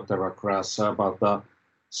Lunaterra crash, but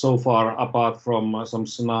so far, apart from some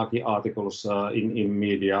snarky articles in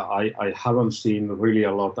media, I haven't seen really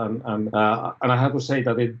a lot, and I have to say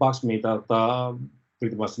that it bugs me that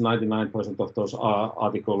pretty much 99% of those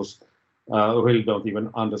articles really don't even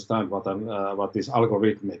understand what this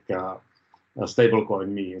algorithmic stablecoin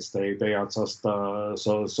means. They are just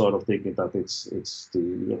sort of thinking that it's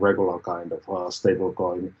the regular kind of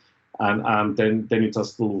stablecoin. And then you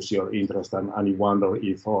just lose your interest and you wonder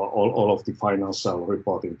if all of the financial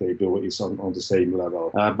reporting they do is on the same level.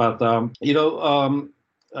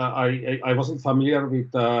 I wasn't familiar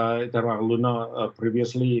with Terra Luna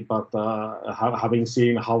previously, but having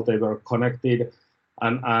seen how they were connected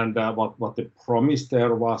and what the promise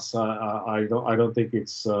there was, I don't think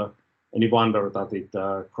it's any wonder that it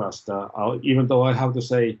crashed. Even though I have to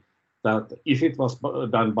say that if it was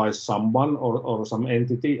done by someone or some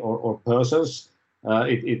entity or persons,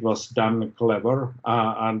 it was done clever,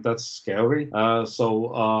 and that's scary.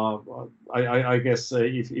 So I guess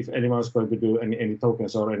if anyone's going to do any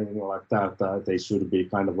tokens or anything like that, they should be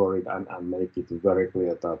kind of worried and make it very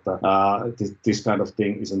clear that this kind of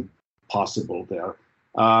thing isn't possible there.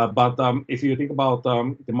 But if you think about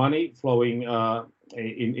the money flowing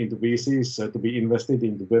into VCs to be invested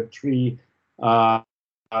into Web3,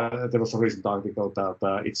 there was a recent article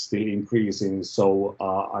that it's still increasing, so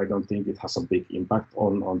I don't think it has a big impact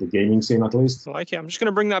on the gaming scene, at least. I like it. I'm just going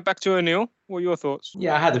to bring that back to Anil. What are your thoughts?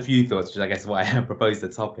 Yeah, I had a few thoughts, which I guess is why I proposed the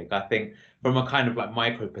topic. I think from a kind of like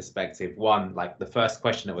micro perspective, one, like the first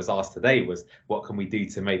question that was asked today was, what can we do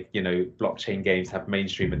to make, blockchain games have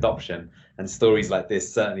mainstream adoption? And stories like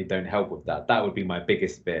this certainly don't help with that. That would be my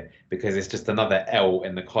biggest bit, because it's just another L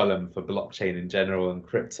in the column for blockchain in general and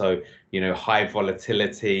crypto, high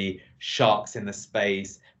volatility, sharks in the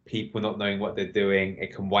space, people not knowing what they're doing.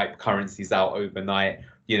 It can wipe currencies out overnight.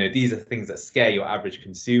 These are things that scare your average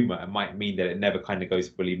consumer and might mean that it never kind of goes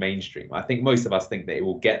fully mainstream. I think most of us think that it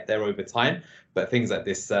will get there over time, but things like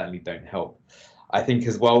this certainly don't help. I think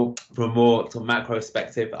as well, from a more macro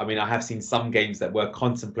perspective, I mean, I have seen some games that were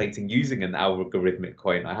contemplating using an algorithmic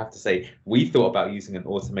coin. I have to say, we thought about using an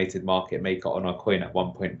automated market maker on our coin at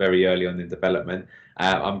one point very early on in development.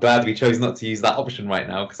 I'm glad we chose not to use that option right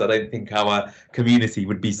now, because I don't think our community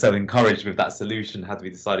would be so encouraged with that solution had we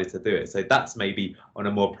decided to do it. So that's maybe on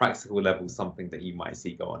a more practical level something that you might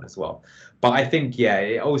see go on as well. But I think, yeah,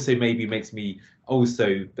 it also maybe makes me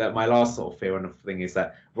also, that my last sort of fear on the thing is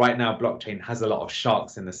that right now blockchain has a lot of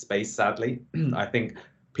sharks in the space, sadly. I think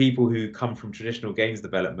people who come from traditional games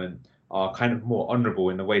development are kind of more honorable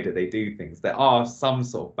in the way that they do things. There are some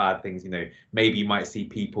sort of bad things, maybe you might see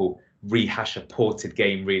people rehash a ported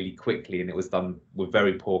game really quickly and it was done with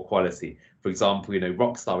very poor quality. For example,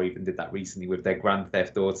 Rockstar even did that recently with their Grand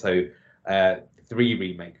Theft Auto 3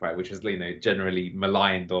 remake, right, which was generally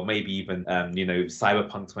maligned, or maybe even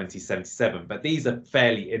Cyberpunk 2077. But these are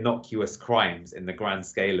fairly innocuous crimes in the grand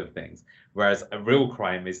scale of things, whereas a real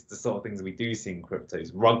crime is the sort of things we do see in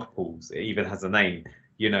cryptos. Rug pulls, it even has a name,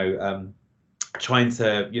 trying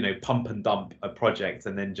to pump and dump a project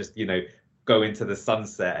and then just go into the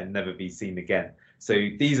sunset and never be seen again. So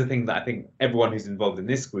these are things that I think everyone who's involved in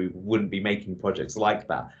this group wouldn't be making projects like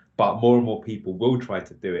that. But more and more people will try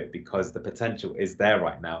to do it because the potential is there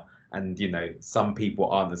right now. And, some people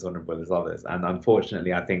aren't as honorable as others. And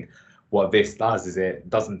unfortunately, I think what this does is it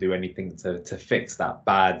doesn't do anything to fix that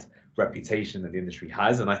bad reputation that the industry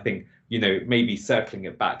has. And I think, maybe circling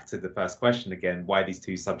it back to the first question again, why these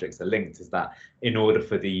two subjects are linked is that in order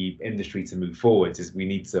for the industry to move forwards, is we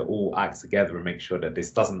need to all act together and make sure that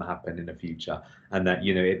this doesn't happen in the future, and that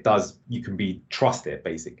you can be trusted.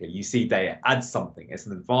 Basically, you see that it adds something. It's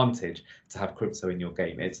an advantage to have crypto in your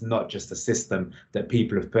game. It's not just a system that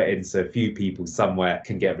people have put in so a few people somewhere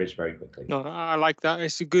can get rich very quickly. No, I like that.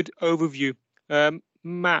 It's a good overview.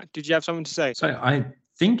 Matt, did you have something to say? So I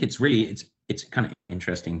think it's kind of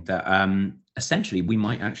interesting that essentially we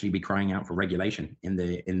might actually be crying out for regulation in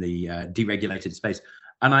the deregulated space.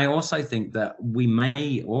 And I also think that we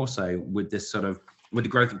may also, with the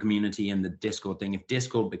growth of community and the Discord thing, if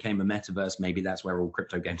Discord became a metaverse, maybe that's where all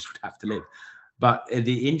crypto games would have to live. But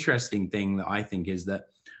the interesting thing that I think is that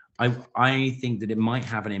I think that it might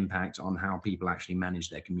have an impact on how people actually manage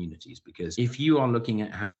their communities, because if you are looking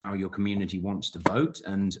at how your community wants to vote,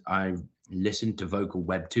 and I've listen to vocal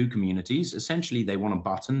Web2 communities. Essentially, they want a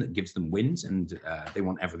button that gives them wins, and they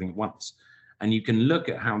want everything at once. And you can look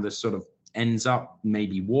at how this sort of ends up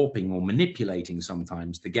maybe warping or manipulating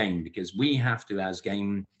sometimes the game, because we have to,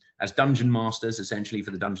 as dungeon masters, essentially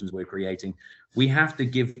for the dungeons we're creating, we have to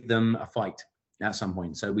give them a fight at some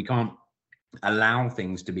point. So we can't allow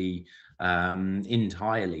things to be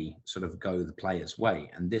entirely sort of go the player's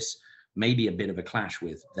way. And this may be a bit of a clash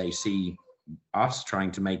with, they see us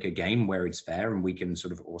trying to make a game where it's fair and we can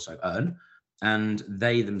sort of also earn, and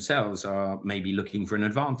they themselves are maybe looking for an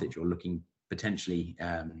advantage or looking potentially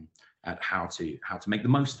at how to make the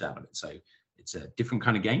most out of it. So it's a different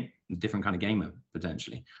kind of game, a different kind of gamer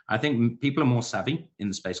potentially. I think people are more savvy in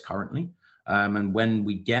the space currently, and when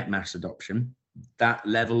we get mass adoption, that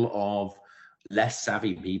level of less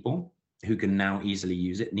savvy people who can now easily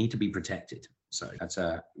use it need to be protected. So that's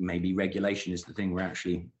maybe regulation is the thing we're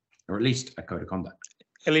actually, or at least a code of conduct.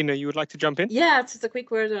 Elina, you would like to jump in? Yeah, just a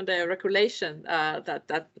quick word on the regulation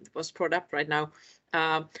that was brought up right now.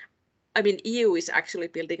 I mean, EU is actually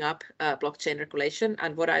building up blockchain regulation,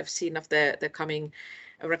 and what I've seen of the coming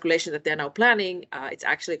regulation that they're now planning, it's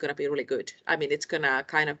actually going to be really good. I mean, it's going to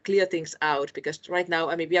kind of clear things out, because right now,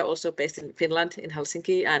 I mean, we are also based in Finland, in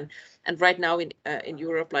Helsinki, and right now in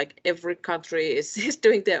Europe, like every country is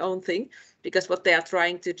doing their own thing, because what they are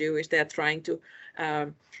trying to do is they are trying to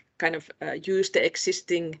kind of use the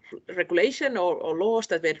existing regulation or laws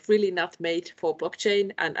that were really not made for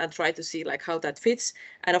blockchain and try to see like how that fits.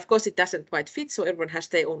 And of course, it doesn't quite fit. So everyone has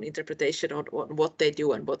their own interpretation on what they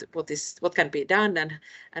do and what can be done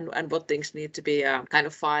and what things need to be kind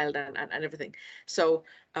of filed and everything. So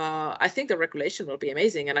I think the regulation will be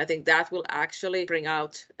amazing, and I think that will actually bring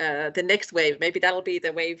out the next wave. Maybe that'll be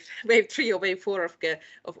the wave 3 or wave 4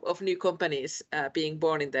 of new companies being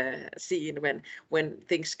born in the scene when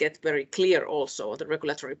things get very clear also on the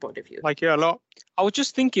regulatory point of view. Like a lot. I was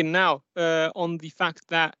just thinking now on the fact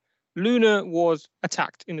that Luna was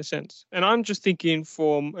attacked in a sense, and I'm just thinking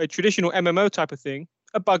from a traditional MMO type of thing,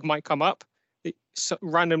 a bug might come up.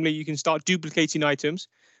 Randomly, you can start duplicating items.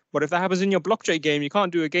 What if that happens in your blockchain game? You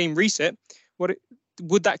can't do a game reset.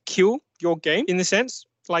 Would that kill your game in the sense?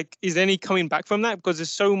 Like, is there any coming back from that? Because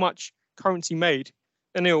there's so much currency made.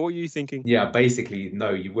 Anil, what are you thinking? Yeah, basically, no,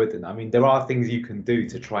 you wouldn't. I mean, there are things you can do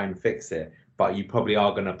to try and fix it, but you probably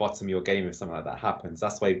are going to bottom your game if something like that happens.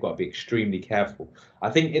 That's why you've got to be extremely careful. I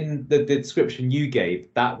think in the description you gave,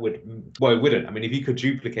 it wouldn't. I mean, if you could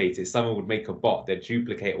duplicate it, someone would make a bot that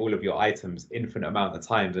duplicate all of your items infinite amount of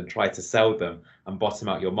times and try to sell them and bottom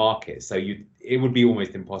out your market. So it would be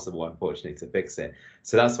almost impossible, unfortunately, to fix it.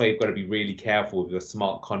 So that's why you've got to be really careful with your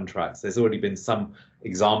smart contracts. There's already been some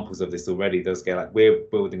examples of this already. Those go like, we're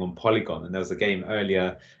building on Polygon, and there was a game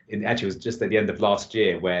earlier actually it was just at the end of last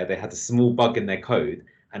year where they had a small bug in their code,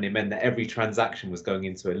 and it meant that every transaction was going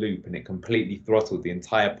into a loop, and it completely throttled the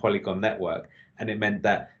entire Polygon network. And it meant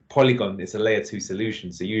that Polygon is a layer 2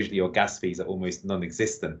 solution, so usually your gas fees are almost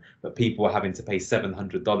non-existent, but people were having to pay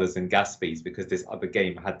 $700 in gas fees because this other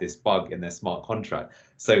game had this bug in their smart contract.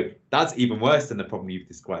 So that's even worse than the problem you've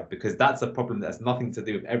described, because that's a problem that has nothing to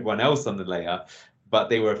do with everyone else on the layer, but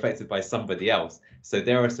they were affected by somebody else. So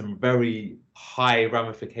there are some very high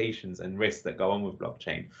ramifications and risks that go on with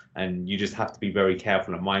blockchain, and you just have to be very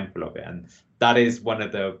careful and mindful of it. And that is one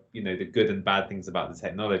of the, the good and bad things about the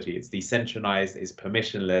technology. It's decentralized, it's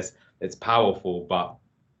permissionless, it's powerful, but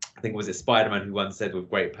I think, was it Spider-Man who once said, with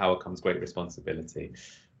great power comes great responsibility.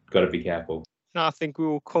 Got to be careful. I think we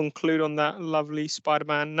will conclude on that lovely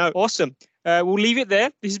Spider-Man note. Awesome. We'll leave it there.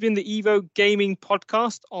 This has been the Evo Gaming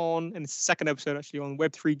Podcast and it's the second episode actually on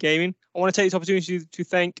Web3 gaming. I want to take this opportunity to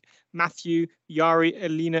thank Matthew, Jari,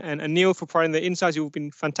 Elina, and Anil for providing their insights. You've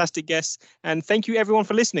been fantastic guests. And thank you everyone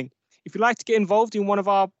for listening. If you'd like to get involved in one of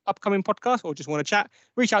our upcoming podcasts or just want to chat,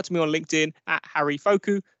 reach out to me on LinkedIn at Harry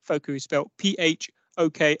Foku. Foku is spelled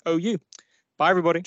Phokou. Bye, everybody.